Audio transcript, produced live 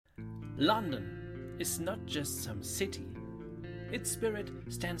London is not just some city. Its spirit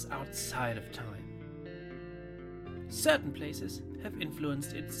stands outside of time. Certain places have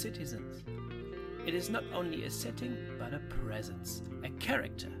influenced its citizens. It is not only a setting, but a presence, a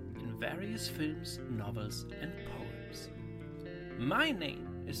character in various films, novels, and poems. My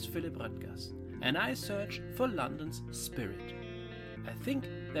name is Philip Röttgers, and I search for London's spirit. I think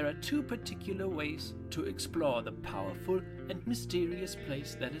there are two particular ways to explore the powerful and mysterious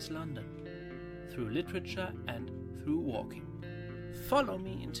place that is London: through literature and through walking. Follow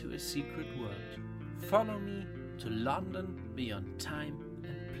me into a secret world. Follow me to London beyond time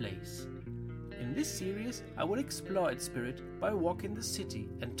and place. In this series, I will explore its spirit by walking the city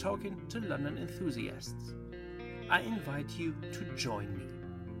and talking to London enthusiasts. I invite you to join me.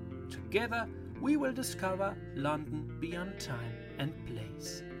 Together, we will discover London beyond time and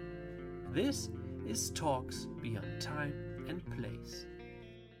place. This is Talks Beyond Time and Place.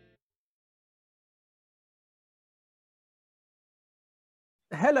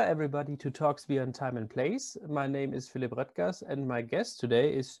 Hello everybody to Talks Beyond Time and Place. My name is Philip Röttgers and my guest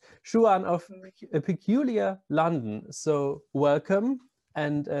today is Siwan of A Peculiar London. So welcome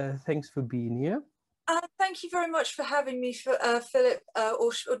and thanks for being here. Thank you very much for having me, Philip,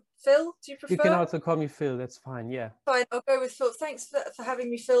 or Phil, do you prefer? You can also call me Phil, that's fine, yeah. Fine, I'll go with Phil. Thanks for having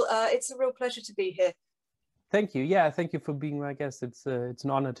me, Phil. It's a real pleasure to be here. Thank you. Yeah, thank you for being my guest. It's an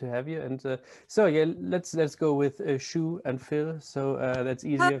honor to have you. And so yeah, let's go with Shu and Phil. So that's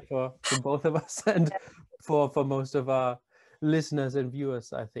easier for both of us and for most of our listeners and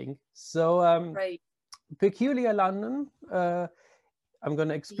viewers, I think. So Right. Peculiar London, I'm going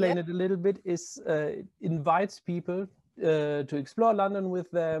to explain it a little bit, invites people to explore London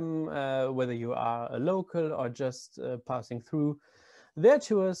with them, whether you are a local or just passing through. Their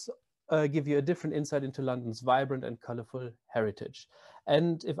tours give you a different insight into London's vibrant and colorful heritage.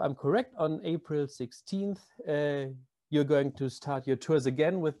 And if I'm correct, on April 16th, you're going to start your tours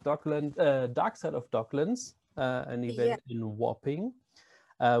again with Dark Side of Docklands, an event in Wapping,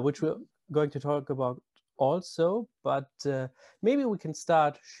 which we're going to talk about also. But maybe we can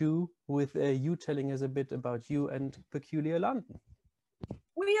start, Shu, with you telling us a bit about you and Peculiar London.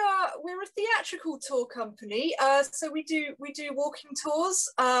 We're a theatrical tour company, so we do walking tours,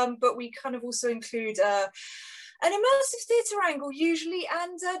 but we kind of also include an immersive theatre angle usually,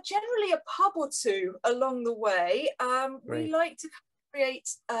 and generally a pub or two along the way. We like to create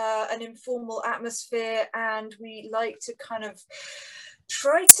an informal atmosphere, and we like to kind of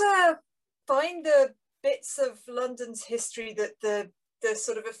try to find the bits of London's history that the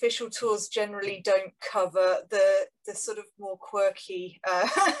sort of official tours generally don't cover, the sort of more quirky,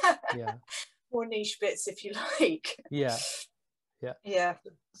 more niche bits, if you like. Yeah.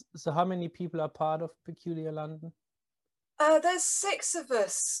 So how many people are part of Peculiar London? There's 6 of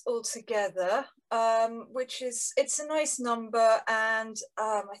us altogether, it's a nice number, and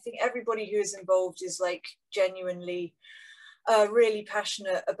I think everybody who is involved is like genuinely really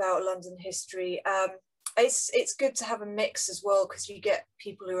passionate about London history. It's good to have a mix as well, because you get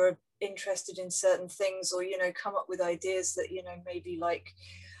people who are interested in certain things, or come up with ideas that maybe like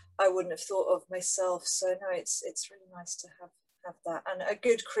I wouldn't have thought of myself. So no, it's really nice to have that, and a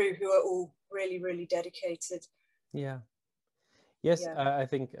good crew who are all really, really dedicated. I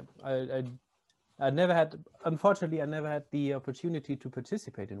think I never had, unfortunately I never had the opportunity to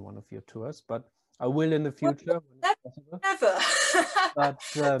participate in one of your tours, but I will in the future. Never. But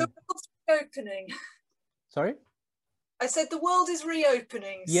the world's reopening. Sorry? I said the world is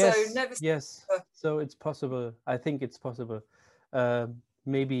reopening. Yes, so never. Yes. So it's possible. I think it's possible.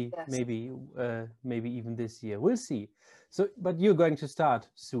 Maybe even this year. We'll see. So, but you're going to start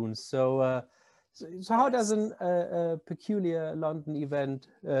soon. So, so how does a Peculiar London event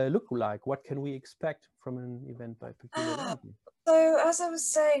look like? What can we expect from an event by Peculiar London? So, as I was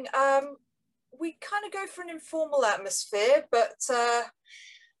saying, we kind of go for an informal atmosphere, but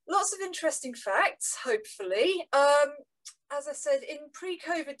lots of interesting facts, hopefully. As I said, in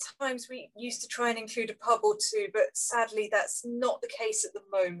pre-COVID times, we used to try and include a pub or two, but sadly that's not the case at the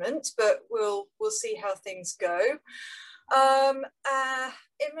moment, but we'll see how things go.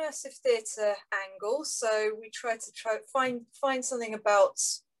 Immersive theatre angle, so we try to find something about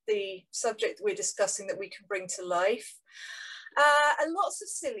the subject that we're discussing that we can bring to life. And lots of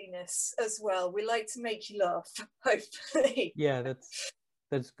silliness as well. We like to make you laugh, hopefully. Yeah,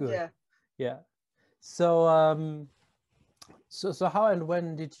 that's good. Yeah. So so how and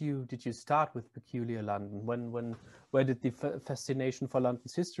when did you start with Peculiar London? Where did the fascination for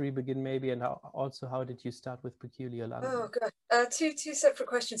London's history begin, maybe, and how did you start with Peculiar London? Oh god, two separate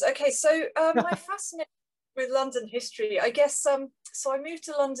questions. Okay, so my fascination with London history, I guess. So I moved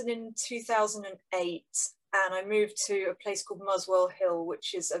to London in 2008, and I moved to a place called Muswell Hill,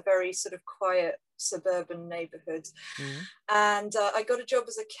 which is a very sort of quiet suburban neighborhood. Mm-hmm. And I got a job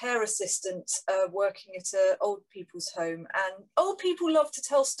as a care assistant working at an old people's home. And old people love to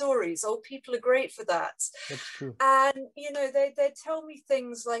tell stories. Old people are great for that. That's true. And, you know, they tell me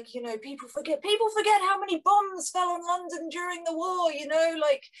things like, you know, people forget how many bombs fell on London during the war, you know,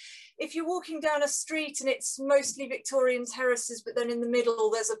 like if you're walking down a street and it's mostly Victorian terraces, but then in the middle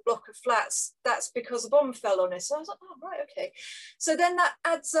there's a block of flats, that's because a bomb fell on it. So I was like, oh, right, okay. So then that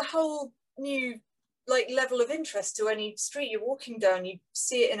adds a whole new like level of interest to any street you're walking down. You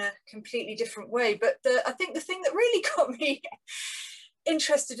see it in a completely different way. But I think the thing that really got me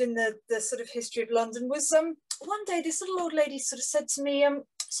interested in the sort of history of London was one day this little old lady sort of said to me,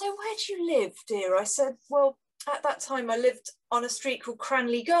 so where do you live, dear? I said, well, at that time I lived on a street called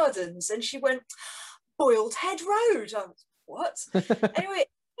Cranley Gardens. And she went, Boiled Head Road. I was, what? Anyway,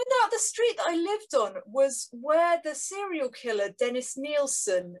 turned out the street that I lived on was where the serial killer Dennis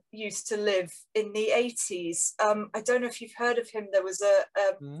Nielsen used to live in the 80s. I don't know if you've heard of him. There was a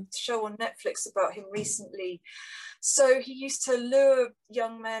show on Netflix about him recently. So he used to lure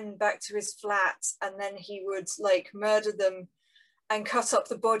young men back to his flat, and then he would like murder them and cut up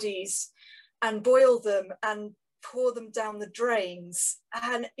the bodies and boil them and pour them down the drains.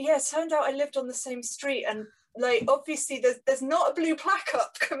 And yeah, it turned out I lived on the same street, and like obviously there's not a blue plaque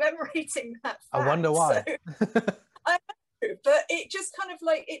up commemorating that fact. I wonder why. So, I know, but it just kind of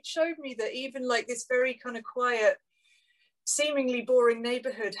like it showed me that even like this very kind of quiet, seemingly boring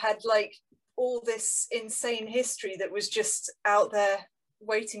neighborhood had like all this insane history that was just out there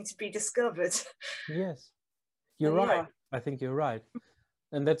waiting to be discovered. Yes, you're right. Yeah. I think you're right.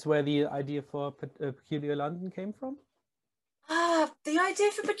 And that's where the idea for Peculiar London came from? The idea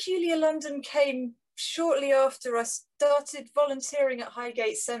for Peculiar London came shortly after I started volunteering at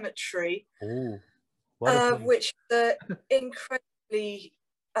Highgate Cemetery. Oh, which incredibly,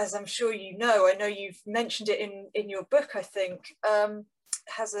 as I'm sure you know, I know you've mentioned it in your book, I think,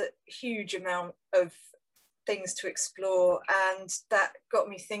 has a huge amount of things to explore, and that got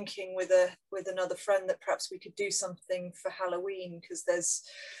me thinking with another friend that perhaps we could do something for Halloween, because there's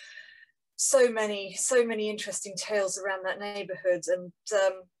so many interesting tales around that neighborhood. And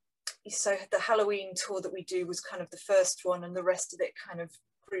so the Halloween tour that we do was kind of the first one, and the rest of it kind of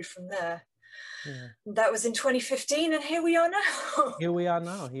grew from there. Yeah. That was in 2015, and here we are now. Here you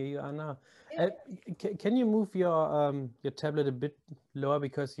are now. Yeah. Can you move your tablet a bit lower,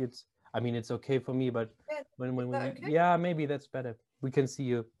 because it's okay for me, but yeah, when okay? Yeah, maybe that's better. We can see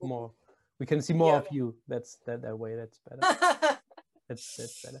you more. We can see more of you. That's that way. That's better.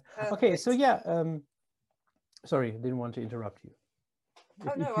 that's better. Perfect. Okay, so yeah. Sorry, didn't want to interrupt you.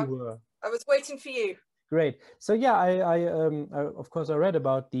 I was waiting for you. Great. So yeah, I of course I read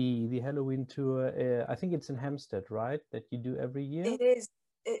about the Halloween tour. I think it's in Hampstead, right? That you do every year. It is.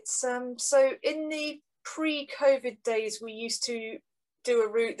 It's so in the pre-COVID days, we used to do a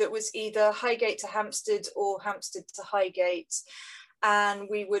route that was either Highgate to Hampstead or Hampstead to Highgate, and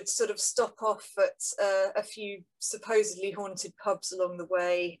we would sort of stop off at a few supposedly haunted pubs along the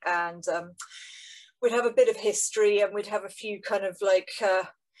way, and we'd have a bit of history, and we'd have a few kind of like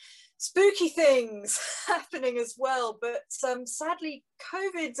spooky things happening as well. But sadly,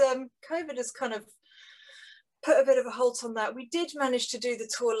 COVID has kind of put a bit of a halt on that. We did manage to do the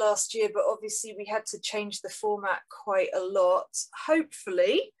tour last year, but obviously we had to change the format quite a lot.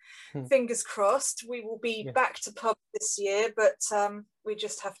 Hopefully, fingers crossed, we will be back to pub this year, but we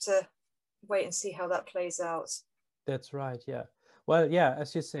just have to wait and see how that plays out. That's right, yeah. Well, yeah,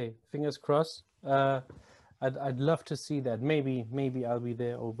 as you say, fingers crossed. I'd love to see that. Maybe I'll be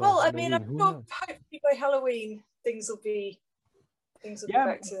there over. Well, I mean, I'm sure hopefully by Halloween things will be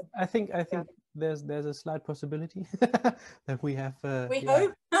back to. I think there's a slight possibility that we have. We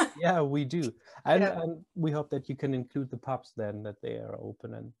hope. Yeah, we do, and we hope that you can include the pubs then, that they are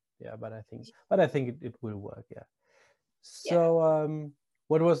open, and But I think it will work. Yeah. So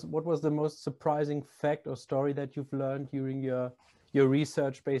what was the most surprising fact or story that you've learned during your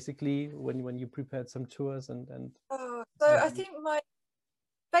research, basically, when you prepared some tours and I think my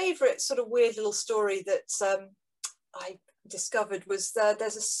favorite sort of weird little story that I discovered was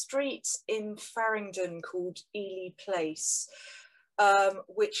there's a street in Farringdon called Ely Place,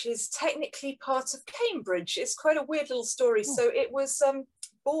 which is technically part of Cambridge. It's quite a weird little story. So it was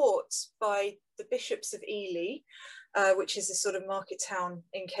bought by the bishops of Ely, which is a sort of market town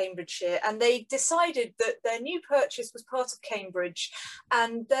in Cambridgeshire, and they decided that their new purchase was part of Cambridge,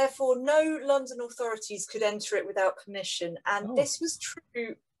 and therefore no London authorities could enter it without permission. And this was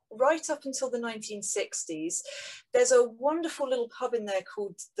true right up until the 1960s. There's a wonderful little pub in there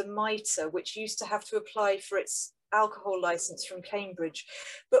called the Mitre, which used to have to apply for its alcohol license from Cambridge.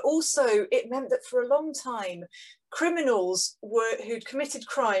 But also it meant that for a long time, criminals who'd committed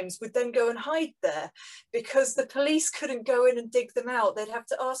crimes would then go and hide there because the police couldn't go in and dig them out. They'd have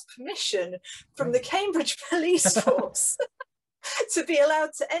to ask permission from the Cambridge police force to be allowed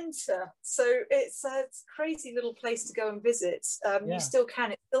to enter. So it's a crazy little place to go and visit. You still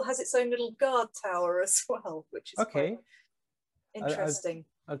can. It still has its own little guard tower as well, which is quite interesting.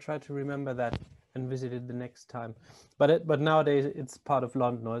 I'll try to remember that and visit it the next time. But nowadays it's part of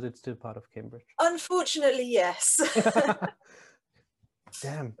London, or is it still part of Cambridge? Unfortunately, yes.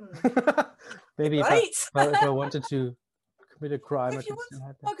 Damn. Maybe if I wanted to commit a crime, if you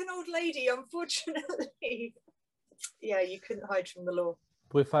want to hug an old lady, unfortunately, yeah, you couldn't hide from the law.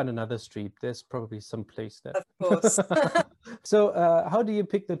 We'll find another street. There's probably some place there. Of course. So how do you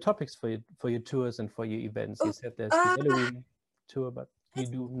pick the topics for your tours and for your events? You said there's the Halloween tour, but you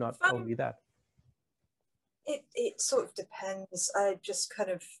do not only that. It sort of depends. I just kind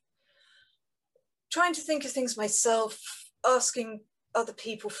of trying to think of things myself, asking other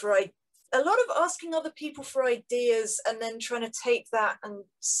people for asking other people for ideas, and then trying to take that and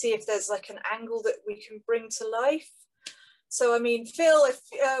see if there's like an angle that we can bring to life. So I mean, Phil, if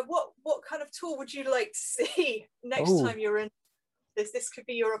what kind of tour would you like to see next time you're in this? This could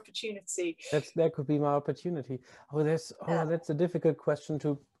be your opportunity. That could be my opportunity. That's a difficult question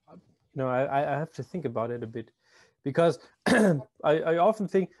to, I have to think about it a bit, because I often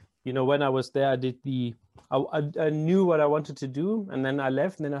think, when I was there, I knew what I wanted to do, and then I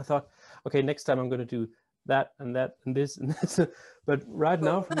left, and then I thought, okay, next time I'm going to do that and that and this and this. But right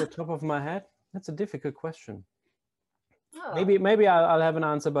now, from the top of my head, that's a difficult question. Oh. Maybe I'll have an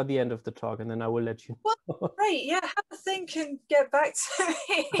answer by the end of the talk, and then I will let you know. Well, great, yeah, have a think and get back to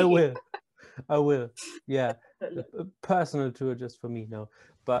me. I will. Yeah, a personal tour just for me now.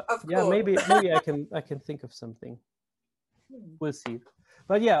 But of yeah, course. maybe I can think of something. We'll see.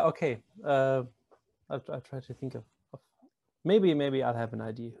 But yeah, okay. I'll try to think of maybe I'll have an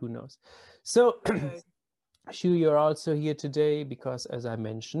idea. Who knows? So, Shu, you're also here today because, as I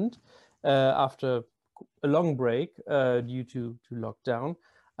mentioned, after a long break due to lockdown,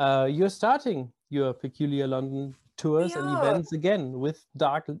 you're starting your Peculiar London tours and events again with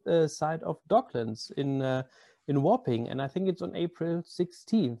Side of Docklands in Wapping, and I think it's on April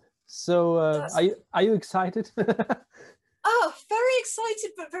 16th. So are you excited? Oh, very excited,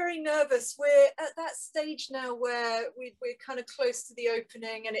 but very nervous. We're at that stage now where we're kind of close to the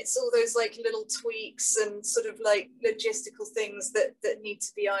opening, and it's all those like little tweaks and sort of like logistical things that need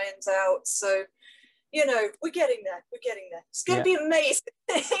to be ironed out. So, we're getting there. It's going to be amazing.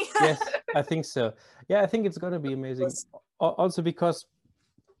 Yes, I think so. Yeah, I think it's going to be amazing. Also because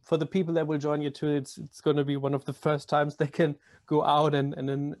for the people that will join you too, it's going to be one of the first times they can go out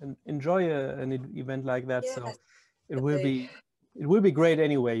and enjoy an event like that. Yeah. So it will be great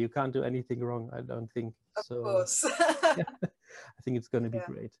anyway. You can't do anything wrong, I don't think. Of course. Yeah, I think it's going to be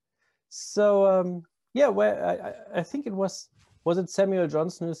great. So I think it was it Samuel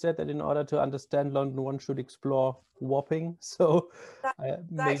Johnson who said that in order to understand London, one should explore Wapping? So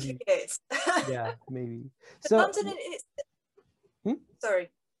exactly it. Yeah, maybe. So London is. Sorry.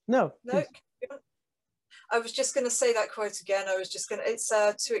 No. I was just going to say that quote again. It's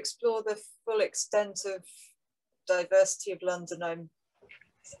to explore the full extent of diversity of London.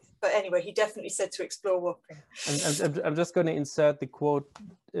 But anyway, he definitely said to explore Wapping. I'm just going to insert the quote.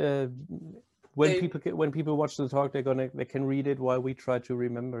 When people watch the talk, they can read it while we try to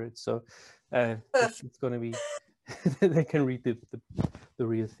remember it. So it's going to be they can read the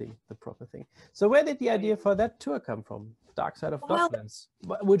real thing, the proper thing. So where did the idea for that tour come from? Dark Side of Docklands,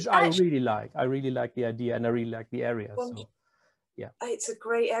 which I really like. I really like the idea, and I really like the area. So yeah, it's a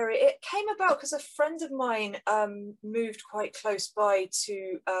great area. It came about because a friend of mine moved quite close by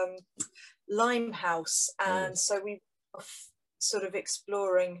to Limehouse, and so we were sort of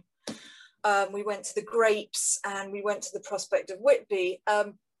exploring. We went to the Grapes and we went to the Prospect of Whitby,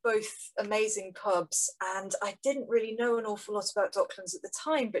 both amazing pubs. And I didn't really know an awful lot about Docklands at the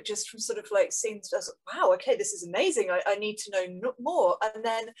time, but just from sort of like seeing, I was like, wow, okay, this is amazing. I need to know more. And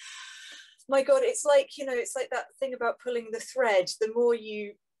then, my God, it's like that thing about pulling the thread. The more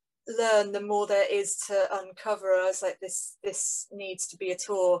you learn, the more there is to uncover. I was like, this needs to be a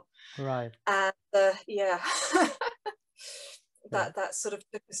tour. Right. And yeah. That sort of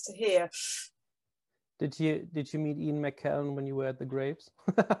took us to here. Did you meet Ian McKellen when you were at the Grapes?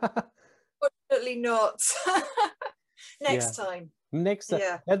 Fortunately not. Next time. Next time.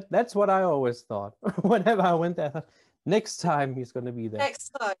 Yeah. That's what I always thought. Whenever I went there, I thought, Next time he's going to be there. Next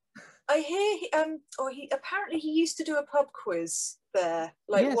time. I hear he used to do a pub quiz there,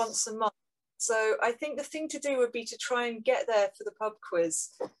 like Yes. once a month. So I think the thing to do would be to try and get there for the pub quiz.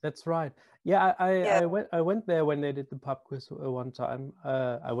 That's right. Yeah, Yeah. I went there when they did the pub quiz one time.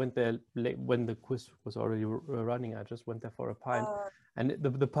 I went there late when the quiz was already running. I just went there for a pint, and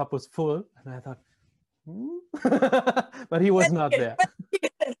the pub was full, and I thought, but he was not there.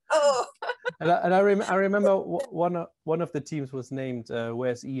 Oh. And I remember one of the teams was named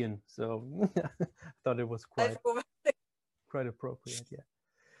Where's Ian? So I thought it was quite appropriate. Yeah.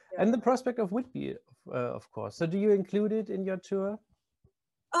 And the prospect of Whitby, of course. So do you include it in your tour?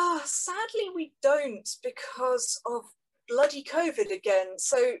 Sadly, we don't, because of bloody COVID again.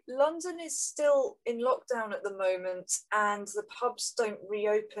 So London is still in lockdown at the moment, and the pubs don't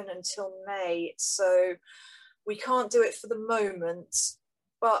reopen until May. So we can't do it for the moment.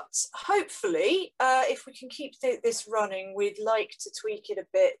 But hopefully, if we can keep this running, we'd like to tweak it a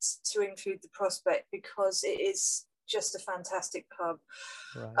bit to include the prospect, because it is just a fantastic pub.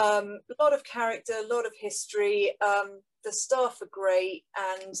 Right. A lot of character, a lot of history. The staff are great,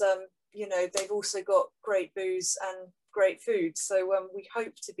 and you know, they've also got great booze and great food. So we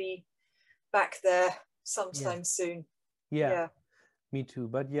hope to be back there sometime soon. Yeah, me too.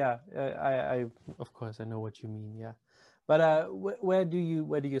 But yeah, I of course I know what you mean. Yeah, but where do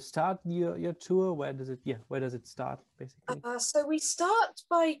you start your tour? Where does it start basically? So we start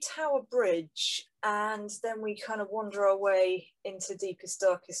by Tower Bridge, and then we kind of wander our way into deepest,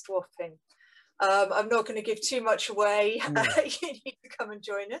 darkest Wapping. I'm not going to give too much away. No. You need to come and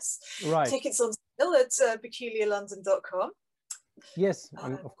join us. Right. Tickets on sale at peculiarlondon.com. Yes,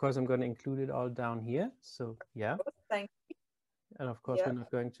 of course I'm going to include it all down here. So yeah. Thank you. And of course we're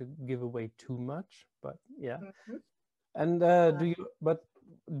not going to give away too much, but yeah. Mm-hmm. And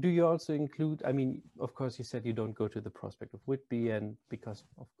do you also include? I mean, of course you said you don't go to the prospect of Whitby and because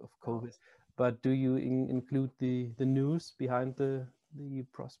of COVID, but do you include the news behind the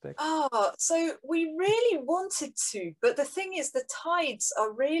prospect? So we really wanted to, but the thing is the tides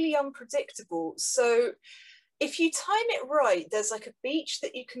are really unpredictable. So if you time it right, there's like a beach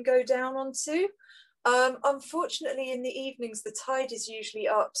that you can go down onto. Unfortunately, in the evenings, the tide is usually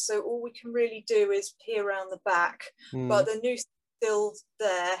up, so all we can really do is peer around the back. But the noose is still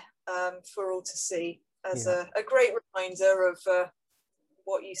there for all to see as a great reminder of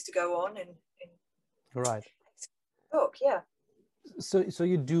what used to go on in right. Dock, yeah. So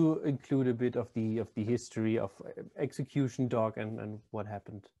you do include a bit of the history of Execution Dock and what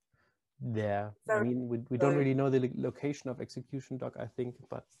happened there. I mean, we don't really know the location of Execution Dock, I think,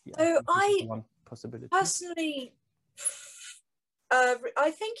 but yeah, so one possibility. Personally,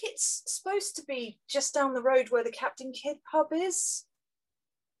 I think it's supposed to be just down the road where the Captain Kidd pub is,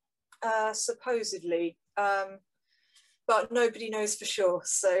 supposedly, but nobody knows for sure.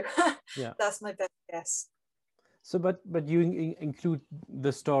 So yeah, that's my best guess. So, but you include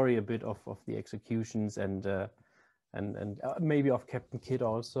the story a bit of the executions and maybe of Captain Kidd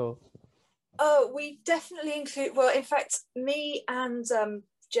also. Oh, we definitely include. Well, in fact, me and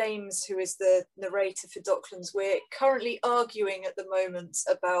James, who is the narrator for Docklands, we're currently arguing at the moment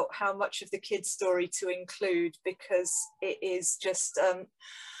about how much of the Kidd story to include, because it is just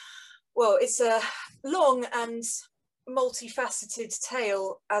well, it's a long and multifaceted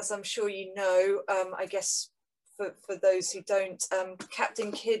tale, as I'm sure you know. I guess for those who don't,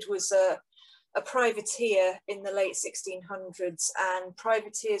 Captain Kidd was a privateer in the late 1600s, and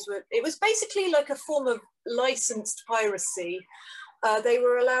privateers it was basically like a form of licensed piracy. They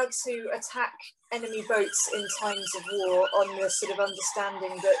were allowed to attack enemy boats in times of war on the sort of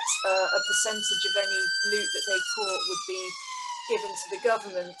understanding that a percentage of any loot that they caught would be given to the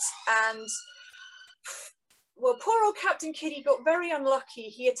government. And well, poor old Captain Kidd, he got very unlucky.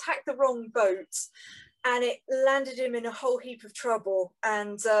 He attacked the wrong boat and it landed him in a whole heap of trouble,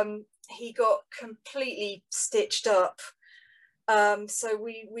 and he got completely stitched up. So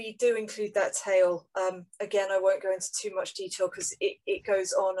we do include that tale. Again, I won't go into too much detail because it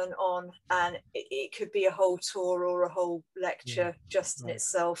goes on, and it could be a whole tour or a whole lecture just in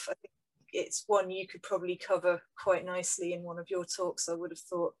itself. I think it's one you could probably cover quite nicely in one of your talks, I would have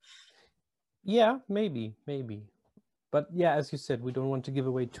thought. Yeah, maybe. But yeah, as you said, we don't want to give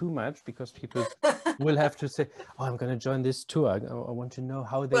away too much because people will have to say, "Oh, I'm going to join this tour. I want to know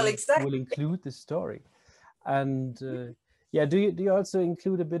how they will include this story." And yeah, do you also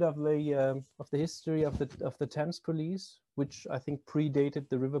include a bit of the history of the Thames Police, which I think predated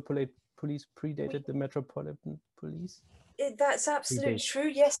the River Police, predated the Metropolitan Police? That's absolutely true.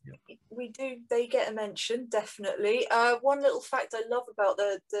 Yes, Yeah. we do. They get a mention, definitely. One little fact I love about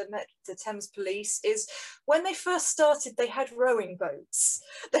the Thames Police is when they first started, they had rowing boats.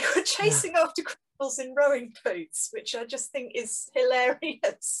 They were chasing after criminals in rowing boats, which I just think is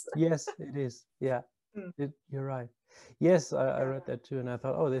hilarious. Yes, it is. Yeah, you're right. Yes, I read that too, and I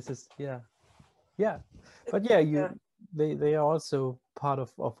thought, oh, this is yeah. But yeah, they are also part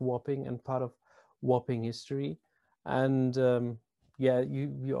of Wapping and part of Wapping history, and yeah,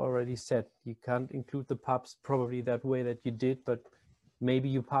 you already said you can't include the pubs probably that way that you did, but maybe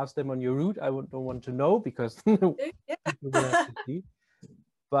you passed them on your route. Don't want to know because people will have to see.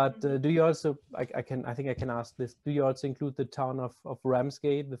 But do you also? I think I can ask this. Do you also include the town of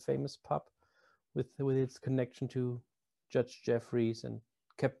Ramsgate, the famous pub, with its connection to Judge Jeffreys and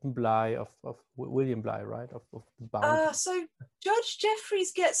Captain Bligh of William Bligh, right? Of the Bounty. So Judge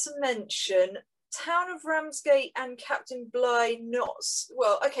Jeffreys gets a mention. Town of Ramsgate and Captain Bligh not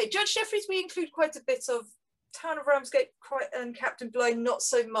well. Okay, Judge Jeffreys we include quite a bit of. Town of Ramsgate and Captain Bligh not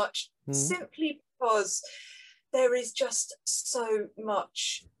so much, simply because there is just so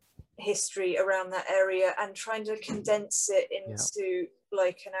much history around that area, and trying to condense it into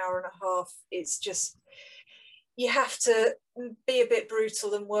like an hour and a half, it's just, you have to be a bit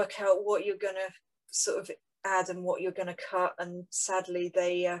brutal and work out what you're going to sort of add and what you're going to cut, and sadly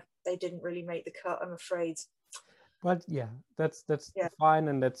they didn't really make the cut, I'm afraid. But yeah, that's fine,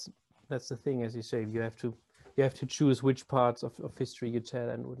 and that's the thing, as you say, you have to choose which parts of history you tell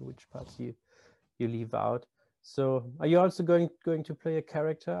and which parts you leave out. So are you also going to play a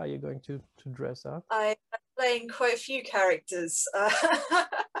character? Are you going to dress up? I'm playing quite a few characters.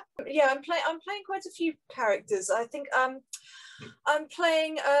 Yeah, I'm playing quite a few characters. I think I'm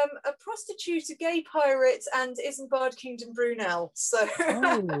playing a prostitute, a gay pirate, and Isambard Kingdom Brunel. So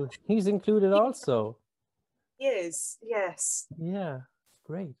oh, he's included also. He is, yes. Yeah,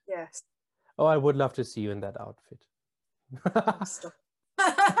 great. Yes. Oh, I would love to see you in that outfit. Stop.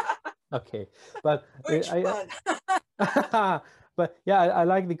 Okay, but Which one? but yeah, I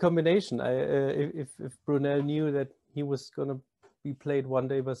like the combination. If Brunel knew that he was gonna be played one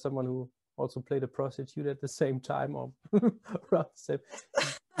day by someone who also played a prostitute at the same time, or around the same.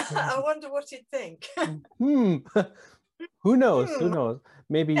 I wonder what he'd think. Who knows? Who knows?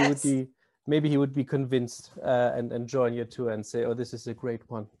 Maybe he would be convinced and join your tour and say, "Oh, this is a great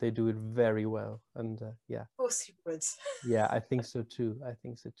one. They do it very well." And yeah, of course he would. Yeah, I think so too.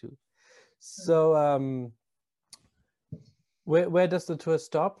 So where does the tour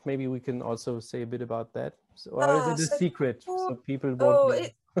stop? Maybe we can also say a bit about that. Or is it a secret so people won't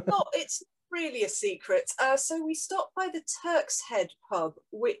know? It's really a secret. So we stopped by the Turk's Head pub,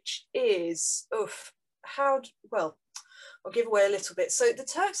 which is I'll give away a little bit. So the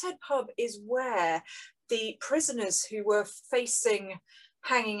Turk's Head pub is where the prisoners who were facing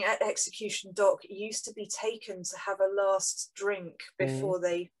hanging at Execution Dock used to be taken to have a last drink before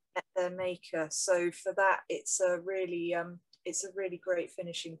they met their maker. So for that, it's a really great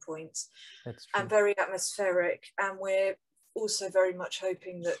finishing point. That's true. And very atmospheric. And we're also very much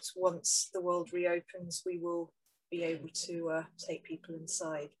hoping that once the world reopens, we will be able to take people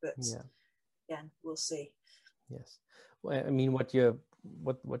inside. But again, we'll see. Yes. Well, I mean, what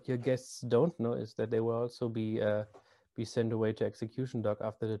your guests don't know is that they will also be sent away to Execution Dock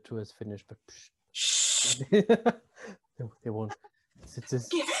after the tour is finished. But they won't.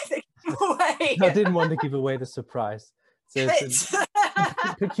 Give it away. I didn't want to give away the surprise. So it's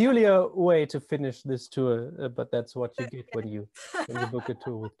a peculiar way to finish this tour, but that's what you get when you book a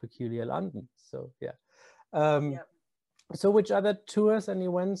tour with Peculiar London. So yeah. So which other tours and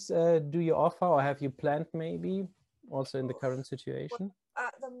events do you offer, or have you planned maybe also in the current situation? Well,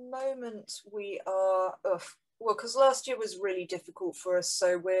 at the moment we are, because last year was really difficult for us,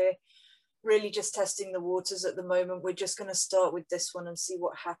 so we're really just testing the waters at the moment. We're just going to start with this one and see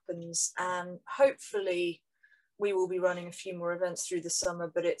what happens, and hopefully we will be running a few more events through the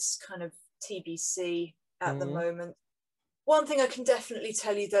summer, but it's kind of TBC at the moment. One thing I can definitely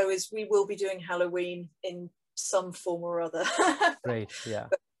tell you though is we will be doing Halloween in some form or other. Great, yeah.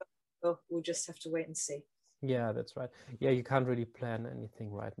 But we'll just have to wait and see. Yeah, that's right. Yeah, you can't really plan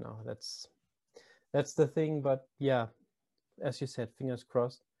anything right now. That's the thing. But yeah, as you said, fingers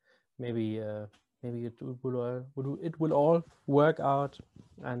crossed. Maybe it will all work out,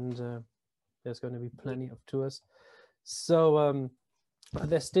 and there's going to be plenty of tours. So are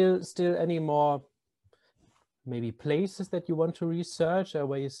there still any more maybe places that you want to research, or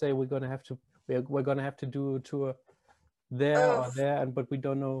where you say we're going to have to do a tour there or there, but we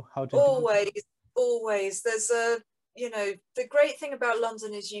don't know how to always there's the great thing about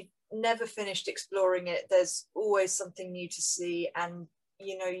London is never finished exploring it. There's always something new to see, and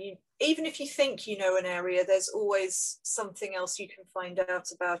you know, even if you think you know an area, there's always something else you can find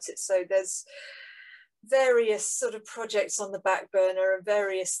out about it. So there's various sort of projects on the back burner and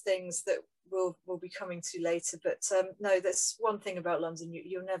various things that we'll be coming to later. But no, that's one thing about London,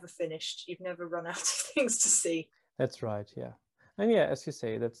 you're never finished. You've never run out of things to see. That's right, yeah. And yeah, as you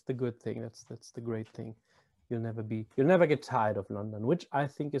say, that's the good thing. That's the great thing. You'll never get tired of London, which I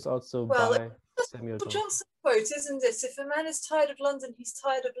think is also by Samuel Johnson quote, isn't it? If a man is tired of London, he's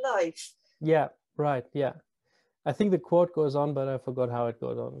tired of life. Yeah, right, yeah. I think the quote goes on, but I forgot how it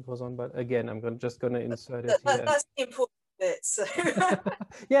goes on. It goes on, but again, I'm just going to insert it here. That's the important bit. So.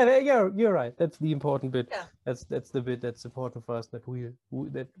 Yeah, you're right. That's the important bit. Yeah. That's the bit that's important for us that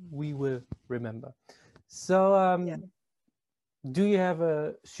we will remember. So, do you have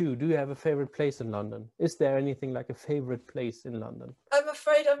a favorite place in London? Is there anything like a favorite place in London? I'm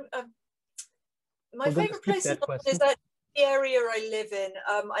afraid my favorite place in London is that the area I live in.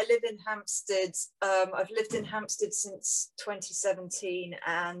 I live in Hampstead. I've lived in Hampstead since 2017,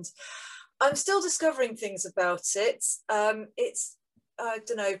 and I'm still discovering things about it. It's, I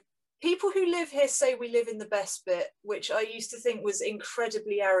don't know, people who live here say we live in the best bit, which I used to think was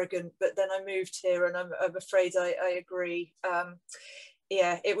incredibly arrogant, but then I moved here and I'm afraid I agree.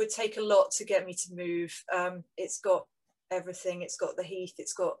 Yeah, it would take a lot to get me to move. It's got everything. It's got the heath.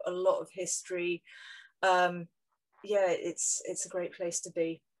 It's got a lot of history. Yeah, it's a great place to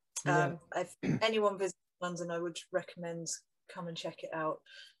be. If anyone visits London, I would recommend come and check it out.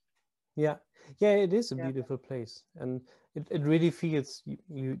 Yeah, it is a beautiful place, and it really feels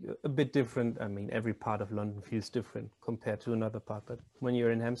you a bit different. I mean, every part of London feels different compared to another part, but when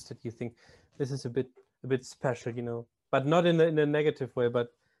you're in Hampstead, you think this is a bit special, you know, but not in a negative way,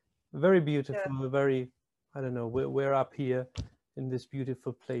 but very beautiful, very, I don't know, we're up here in this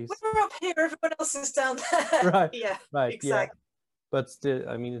beautiful place. We're up here, everyone else is down there. Right. Yeah, right. exactly. Yeah. But still,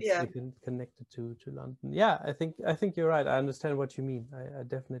 I mean, it's connected to London. Yeah, I think you're right. I understand what you mean. I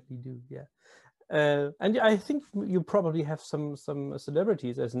definitely do. Yeah. And I think you probably have some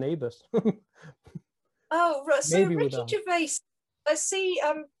celebrities as neighbors. Oh, right. So Maybe Ricky Gervais, I see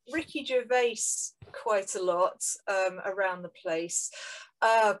Ricky Gervais quite a lot around the place.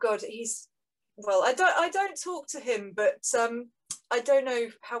 Oh God, I don't talk to him, but I don't know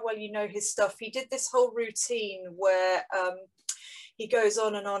how well you know his stuff. He did this whole routine where he goes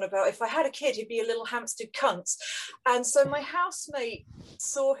on and on about, if I had a kid, he'd be a little Hampstead cunt. And so my housemate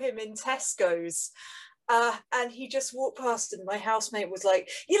saw him in Tesco's and he just walked past and my housemate was like,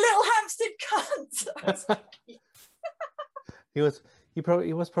 "You little Hampstead cunt." I was like, he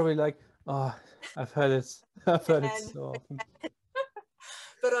was probably like, "Oh, I've heard it so often."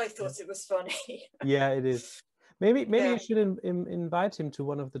 But I thought it was funny. Yeah, it is. Maybe you should invite him to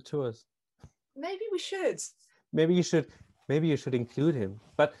one of the tours. Maybe we should. Maybe you should include him.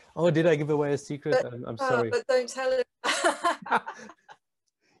 But did I give away a secret? I'm sorry. But don't tell him.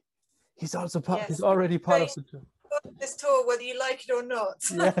 He's also part. Yes, he's already part of the tour. This tour, whether you like it or not.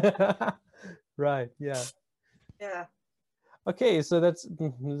 Yeah. Right. Yeah. Yeah. Okay, so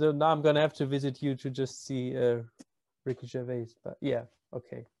now I'm gonna have to visit you to just see Ricky Gervais. But yeah,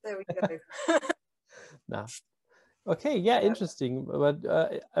 okay. There we go. Nah. Okay. Yeah. Interesting. But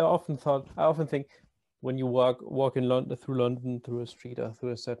I often think, when you walk in London, through a street or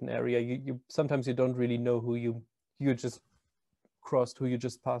through a certain area, you sometimes you don't really know who you just crossed, who you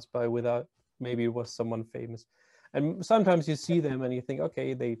just passed by without, maybe it was someone famous. And sometimes you see them and you think,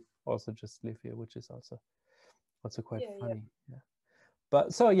 okay, they also just live here, which is also quite funny. Yeah.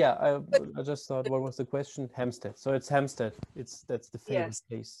 But so I just thought, what was the question? Hampstead. So it's Hampstead. That's the favorite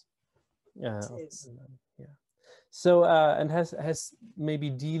place. Yeah. Yeah. So and has maybe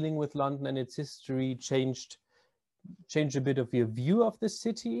dealing with London and its history changed a bit of your view of the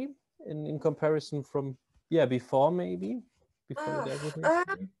city in comparison from before, maybe before everything?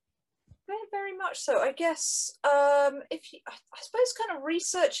 Very, very much so. I guess if you, I suppose kind of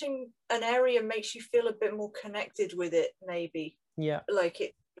researching an area makes you feel a bit more connected with it, maybe. Yeah. Like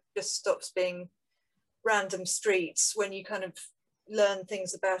it just stops being random streets when you kind of learn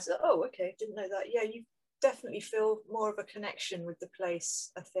things about it. Oh, okay, didn't know that. Yeah, you definitely feel more of a connection with the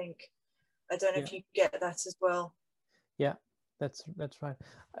place, I think. I don't know if you get that as well. Yeah, that's right.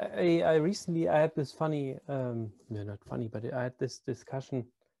 I recently had this funny, no, not funny, but I had this discussion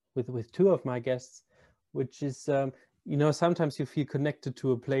with two of my guests, which is, sometimes you feel connected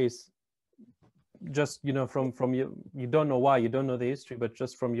to a place just, from your, you don't know why, you don't know the history, but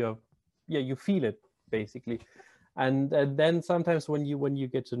just from your, you feel it basically. And then sometimes when you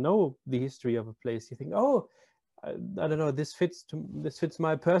get to know the history of a place, you think, oh, I don't know, this fits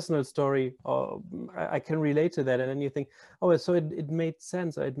my personal story, or I can relate to that. And then you think, oh, so it made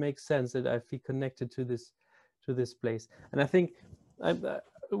sense, or it makes sense that I feel connected to this place. And I think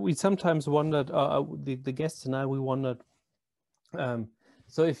we sometimes wondered, the guests and I, we wondered,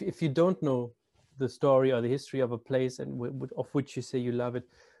 so if you don't know the story or the history of a place, and of which you say you love it,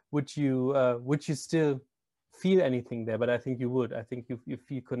 would you still feel anything there? But I think you would. I think you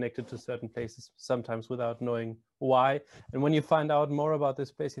feel connected to certain places sometimes without knowing why. And when you find out more about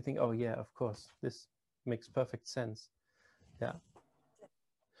this place, you think, oh yeah, of course, this makes perfect sense. Yeah.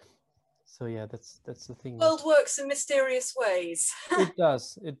 So yeah, that's the thing. The world works in mysterious ways. It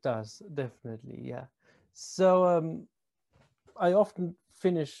does, definitely, yeah. So I often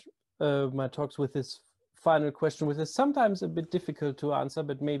finish my talks with this final question, which is sometimes a bit difficult to answer,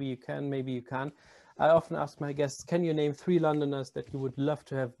 but maybe you can, maybe you can't. I often ask my guests, can you name 3 Londoners that you would love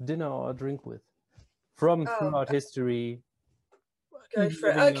to have dinner or a drink with from throughout history? Go for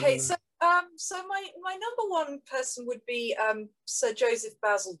it. Okay, so my number one person would be Sir Joseph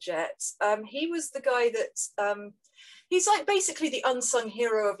Bazalgette. He was the guy that he's like basically the unsung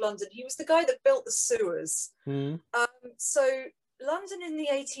hero of London. He was the guy that built the sewers. So London in the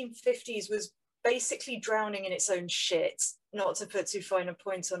 1850s was basically drowning in its own shit, not to put too fine a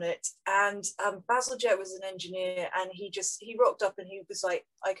point on it. And Bazalgette was an engineer, and he rocked up and he was like,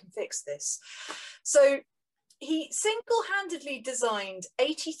 I can fix this. So he single-handedly designed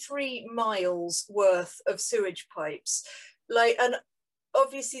 83 miles worth of sewage pipes. And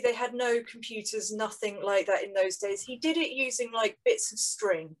obviously they had no computers, nothing like that in those days. He did it using like bits of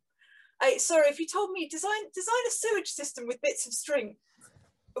string. Sorry, if you told me design a sewage system with bits of string,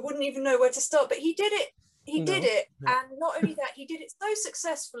 I wouldn't even know where to start. But he did it. He did it, and not only that, he did it so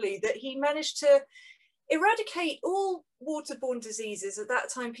successfully that he managed to eradicate all waterborne diseases. At that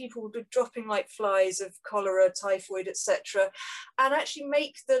time, people would be dropping like flies of cholera, typhoid, etc., and actually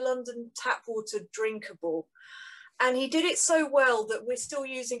make the London tap water drinkable. And he did it so well that we're still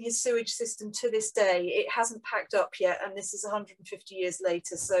using his sewage system to this day. It hasn't packed up yet, and this is 150 years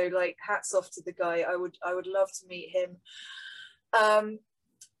later. So, like, hats off to the guy. I would love to meet him.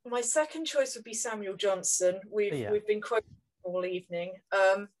 My second choice would be Samuel Johnson. We've been quoting all evening.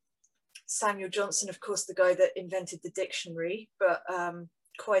 Samuel Johnson, of course, the guy that invented the dictionary, but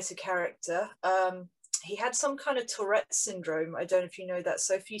quite a character. He had some kind of Tourette syndrome. I don't know if you know that.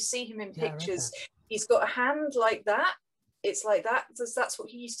 So if you see him in pictures, he's got a hand like that. It's like that. That's what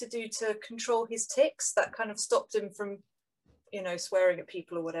he used to do to control his tics. That kind of stopped him from, swearing at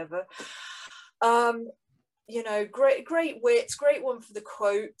people or whatever. Great wit, great one for the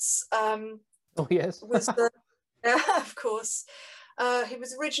quotes. Oh yes. Of course. He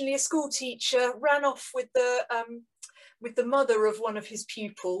was originally a school teacher, ran off with the mother of one of his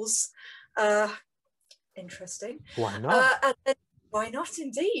pupils. Interesting. Why not? And then, why not,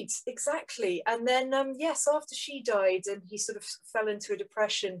 indeed, exactly. And then, yes, after she died and he sort of fell into a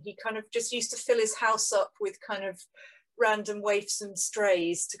depression, he kind of just used to fill his house up with kind of random waifs and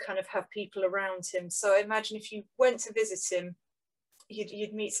strays to kind of have people around him. So I imagine if you went to visit him,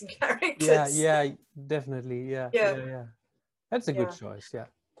 you'd meet some characters. Yeah, definitely. Yeah. That's a good choice. Yeah,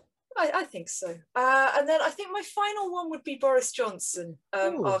 I think so. And then I think my final one would be Boris Johnson,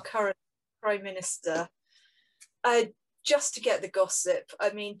 our current Prime Minister. Just to get the gossip.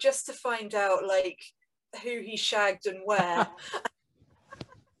 I mean, just to find out like who he shagged and where.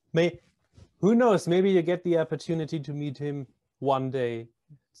 Who knows? Maybe you get the opportunity to meet him one day.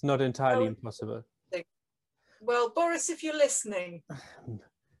 It's not entirely impossible. Well, Boris, if you're listening.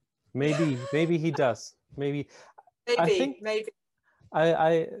 Maybe he does. Maybe. Maybe.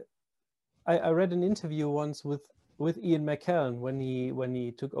 I read an interview once with Ian McKellen when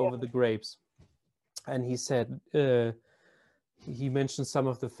he took over the Grapes, and he said he mentioned some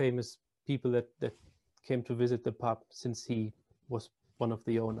of the famous people that came to visit the pub since he was one of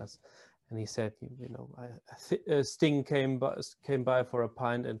the owners, and he said, Sting came by for a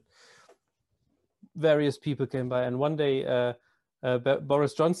pint, and various people came by, and one day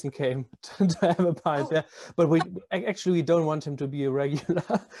Boris Johnson came to have a pint there, but we don't want him to be a regular.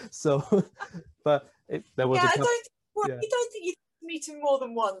 So, but there was you don't think you meet him more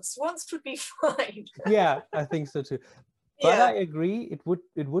than once. Once would be fine. Yeah, I think so too. But I agree, it would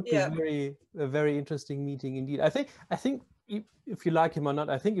be a very interesting meeting indeed. I think if you like him or not,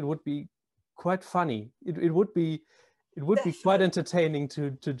 I think it would be quite funny. It would be quite entertaining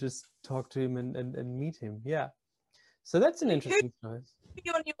to just talk to him and meet him. Yeah. So that's an interesting choice. Who'd be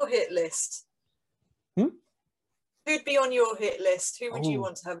on your hit list? Who'd be on your hit list? Who would you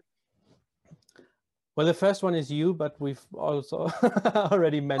want to have? Well, the first one is you, but we've also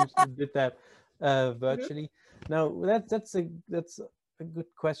already mentioned that virtually. Now that's a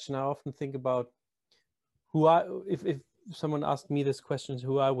good question. I often think about if someone asked me this question,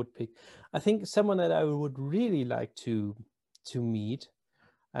 who I would pick. I think someone that I would really like to meet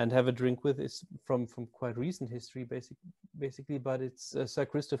and have a drink with is from quite recent history, basically. But it's Sir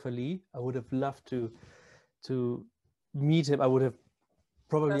Christopher Lee. I would have loved to meet him. I would have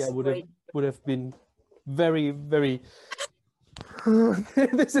probably would have been very, very.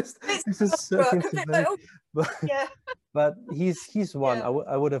 this is Sir Christopher Lee. But, Yeah. but he's one. Yeah.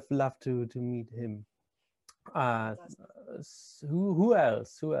 I would have loved to meet him. Who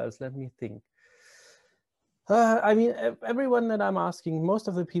else? Who else? Let me think. I mean, everyone that I'm asking, most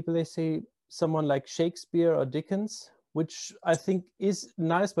of the people, they say someone like Shakespeare or Dickens, which I think is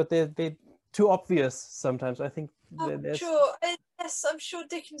nice, but they're too obvious sometimes. I think Sure. Yes, I'm sure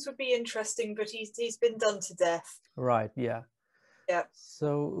Dickens would be interesting, but he's been done to death. Right. Yeah. Yeah.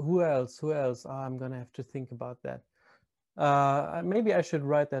 So who else? Who else? I'm gonna have to think about that. Maybe I should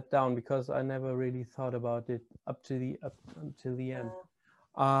write that down because I never really thought about it up until the end.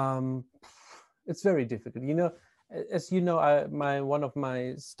 It's very difficult, you know. As you know, one of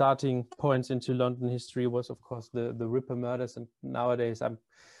my starting points into London history was, of course, the Ripper murders, and nowadays I'm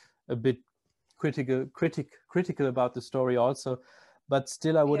a bit critical about the story also. But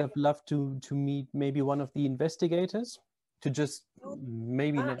still, I would have loved to meet maybe one of the investigators to just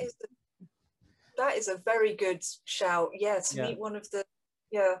maybe. That is a very good shout. Yeah, to meet one of the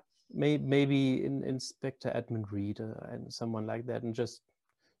maybe Inspector Edmund Reed and someone like that, and just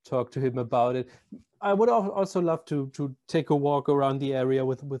talk to him about it. I would also love to take a walk around the area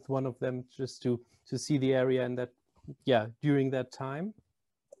with one of them, just to see the area and that during that time.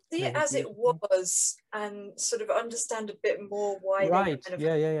 See it as it was and sort of understand a bit more why right.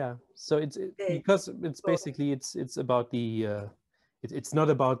 So it's because it's basically it's about the it's not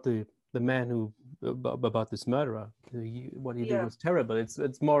about the man who about this murderer. What he did was terrible.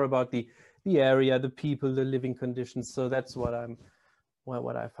 It's more about the area, the people, the living conditions. So that's what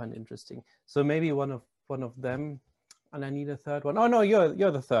I find interesting. So maybe one of them, and I need a third one. Oh no,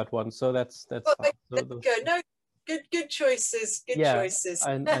 you're the third one. So that's fine. So no, good choices. Good choices.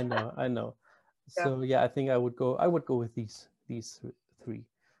 I know. So I think I would go with these three.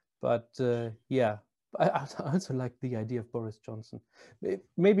 But I also like the idea of Boris Johnson.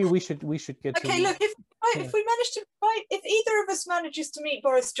 Maybe we should get. Okay, look, if we manage to if either of us manages to meet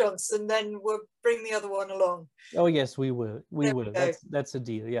Boris Johnson, then we'll bring the other one along. Oh yes, we will. We will. That's a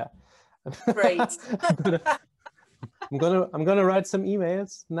deal. Yeah. Great. I'm gonna write some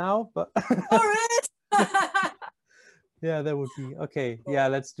emails now, but. All right. Yeah, that would be okay. Yeah,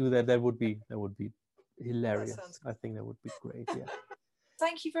 let's do that. That would be hilarious. I think that would be great. Yeah.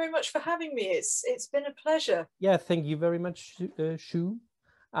 Thank you very much for having me. It's been a pleasure. Yeah, thank you very much, Shu.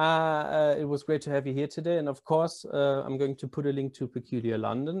 It was great to have you here today. And of course, I'm going to put a link to Peculiar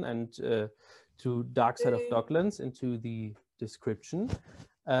London and to Dark Side of Docklands into the description.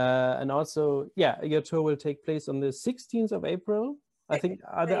 And also, your tour will take place on the 16th of April. I think,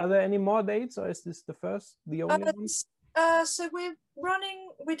 are there any more dates, or is this the only one? So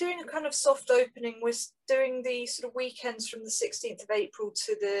we're doing a kind of soft opening. We're doing the sort of weekends from the 16th of April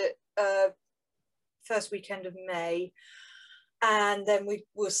to the first weekend of May. And then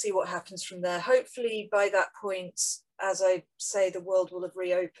we'll see what happens from there. Hopefully by that point, as I say, the world will have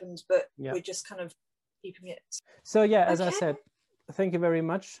reopened, but we're just kind of keeping it. So as I said, thank you very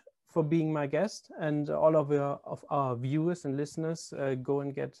much for being my guest, and all of our viewers and listeners, go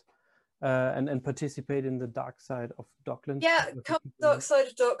and get and participate in the Dark Side of Docklands. Yeah, come to Dark Side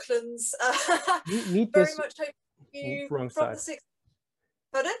of Docklands. Meet very this much hope you wrong from side. the 6th.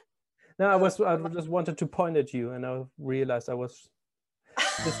 Pardon? No, I just wanted to point at you, and I realized I was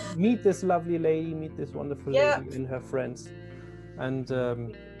just meet this lovely lady, meet this wonderful lady and her friends, and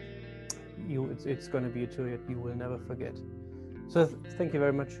it's going to be a tour that you will never forget. So thank you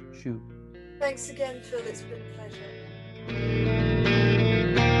very much, Shu. Thanks again, Phil. It's been a pleasure.